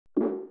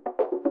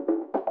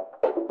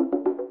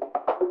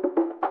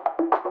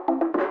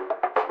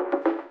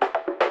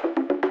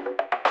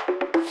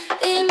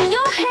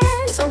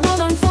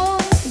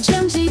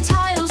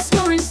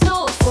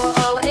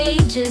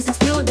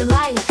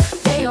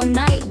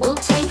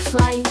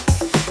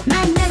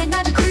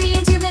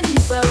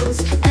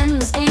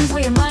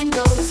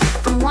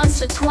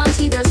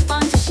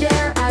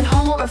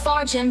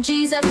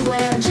GEMJI's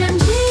everywhere.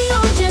 GEMJI,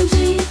 oh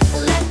GEMJI,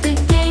 let the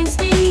games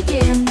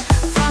begin.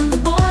 From the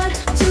board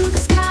to the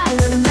sky,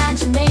 let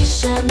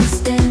imagination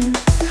spin.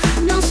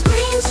 No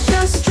screens,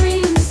 just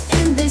dreams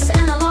in this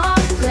analog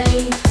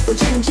play. With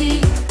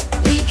GEMJI,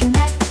 we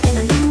connect in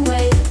a new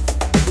way.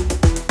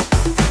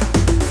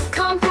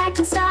 Compact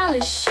and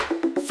stylish,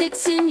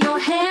 fits in your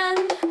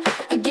hand.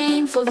 A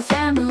game for the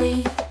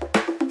family,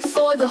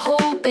 for the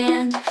whole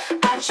band.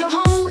 At your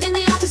home, in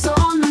the office, or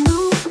on the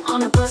move,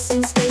 on a bus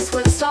in space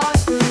where the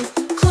stars groove.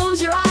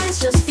 Close your eyes,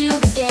 just feel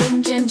the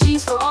game.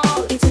 GEMJI's for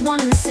all, it's one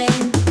and the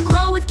same.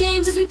 Grow with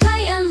games as we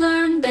play and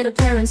learn. Better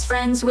parents,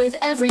 friends with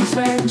every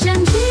turn.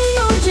 GEMJI,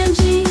 oh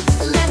GEMJI,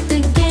 let the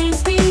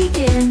games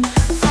begin.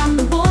 From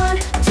the board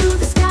to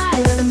the sky,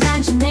 let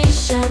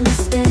imagination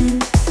spin.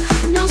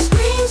 No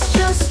screens,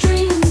 just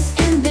dreams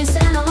in this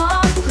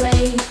analog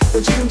play.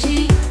 With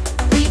GEMJI,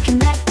 we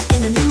connect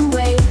in a new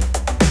way.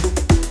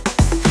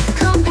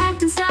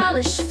 Compact and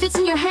stylish, fits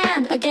in your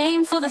hand. A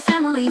game for the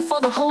family, for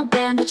the whole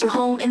band. At your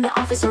home, in the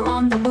office, or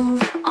on the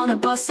move, on a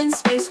bus in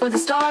space where the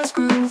stars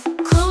groove.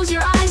 Close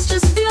your eyes,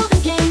 just feel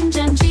the game.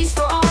 GEMJI's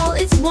for all,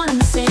 it's one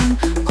and the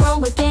same. Grow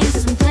with games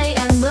as we play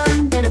and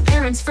learn. Better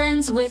parents,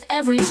 friends with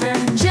every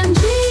turn.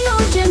 GEMJI,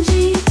 oh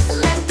GEMJI,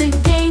 let the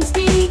games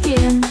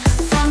begin.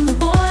 From the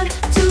board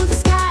to the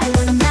sky,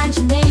 let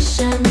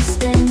imagination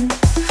spin.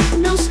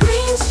 No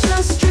screens,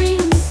 just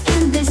dreams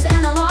in this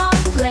analog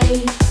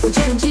play. With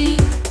GEMJI,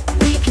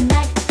 we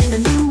connect in a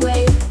new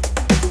way.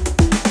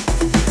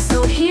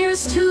 So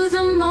here's to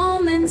the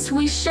moments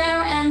we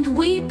share and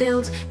we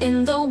build.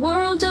 In the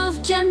world of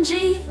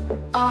GEMJI,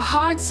 our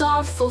hearts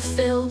are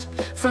fulfilled.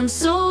 From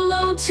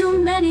solo to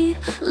many,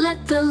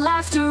 let the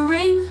laughter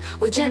ring.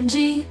 With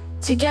GEMJI,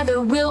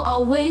 together we'll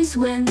always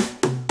win.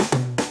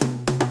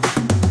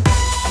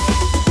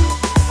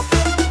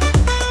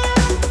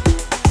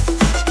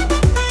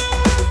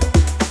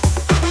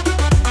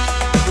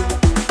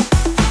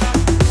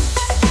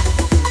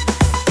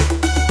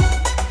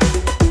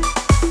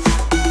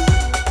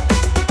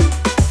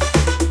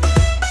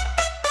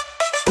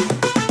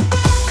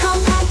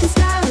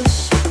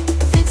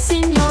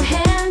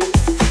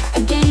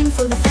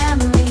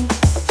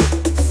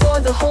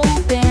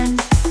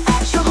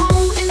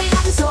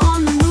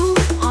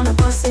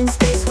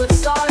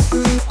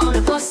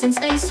 In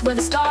space where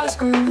the stars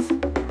groove,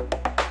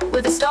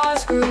 where the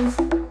stars groove,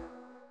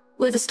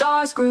 where the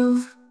stars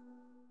groove.